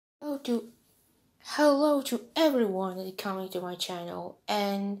hello to everyone that is coming to my channel,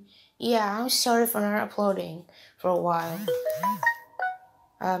 and yeah, I'm sorry for not uploading for a while.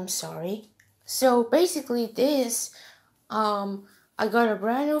 I'm sorry. So basically I got a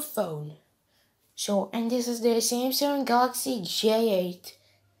brand new phone. And this is the Samsung Galaxy J8,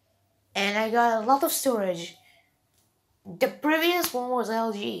 and I got a lot of storage. The previous one was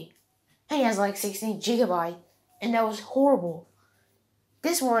LG, and it has like 16 GB, and that was horrible.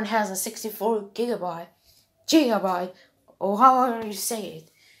 This one has a 64 gigabyte, or however you say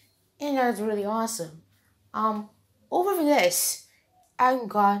it, and that's really awesome. Over this, I'm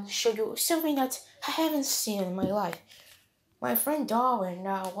going to show you something that I haven't seen in my life. My friend Darwin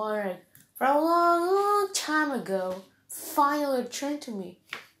wanted for a long time ago finally returned to me,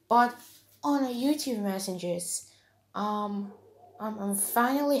 but on a YouTube messages. I'm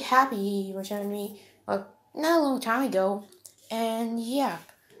finally happy he returned me, but not a long time ago, and yeah.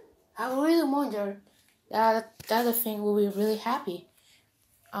 I really wonder that the other thing will be really happy.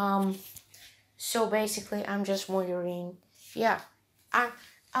 So basically, I'm just wondering, yeah, I,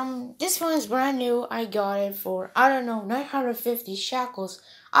 this one is brand new. I got it for, I don't know, 950 shekels.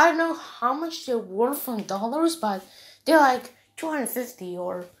 I don't know how much they're worth in dollars, but they're like 250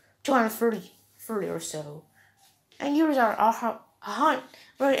 or 230 or so. And yours are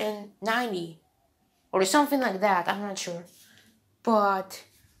 190 or something like that. I'm not sure, but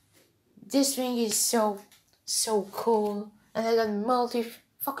this thing is so cool, and I got multi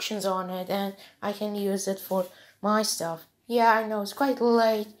functions on it, and I can use it for my stuff. Yeah, I know it's quite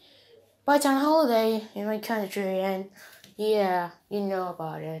late, but it's on holiday in my country, and yeah, you know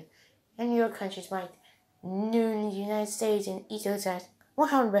about it. And your country's like noon in the United States, and Italy's at 1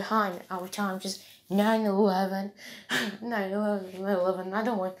 hour behind our time, just 9/11, 9/11. I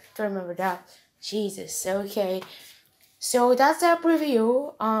don't want to remember that. Jesus, okay. So that's a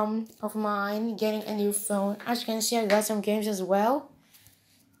preview of mine getting a new phone. As you can see, I got some games as well.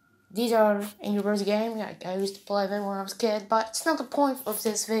 These are Angry Birds games. I used to play them when I was a kid, but it's not the point of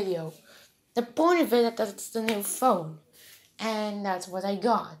this video. The point of it is that it's the new phone, and that's what I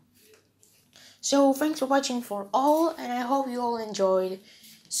got. So thanks for watching for all, and I hope you all enjoyed.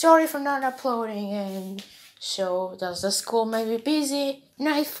 Sorry for not uploading, and so does the school may be busy,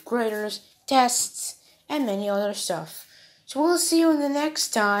 ninth graders, tests, and many other stuff. So we'll see you in the next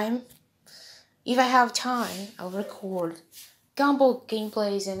time. If I have time, I'll record Gumball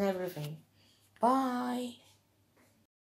gameplays and everything. Bye.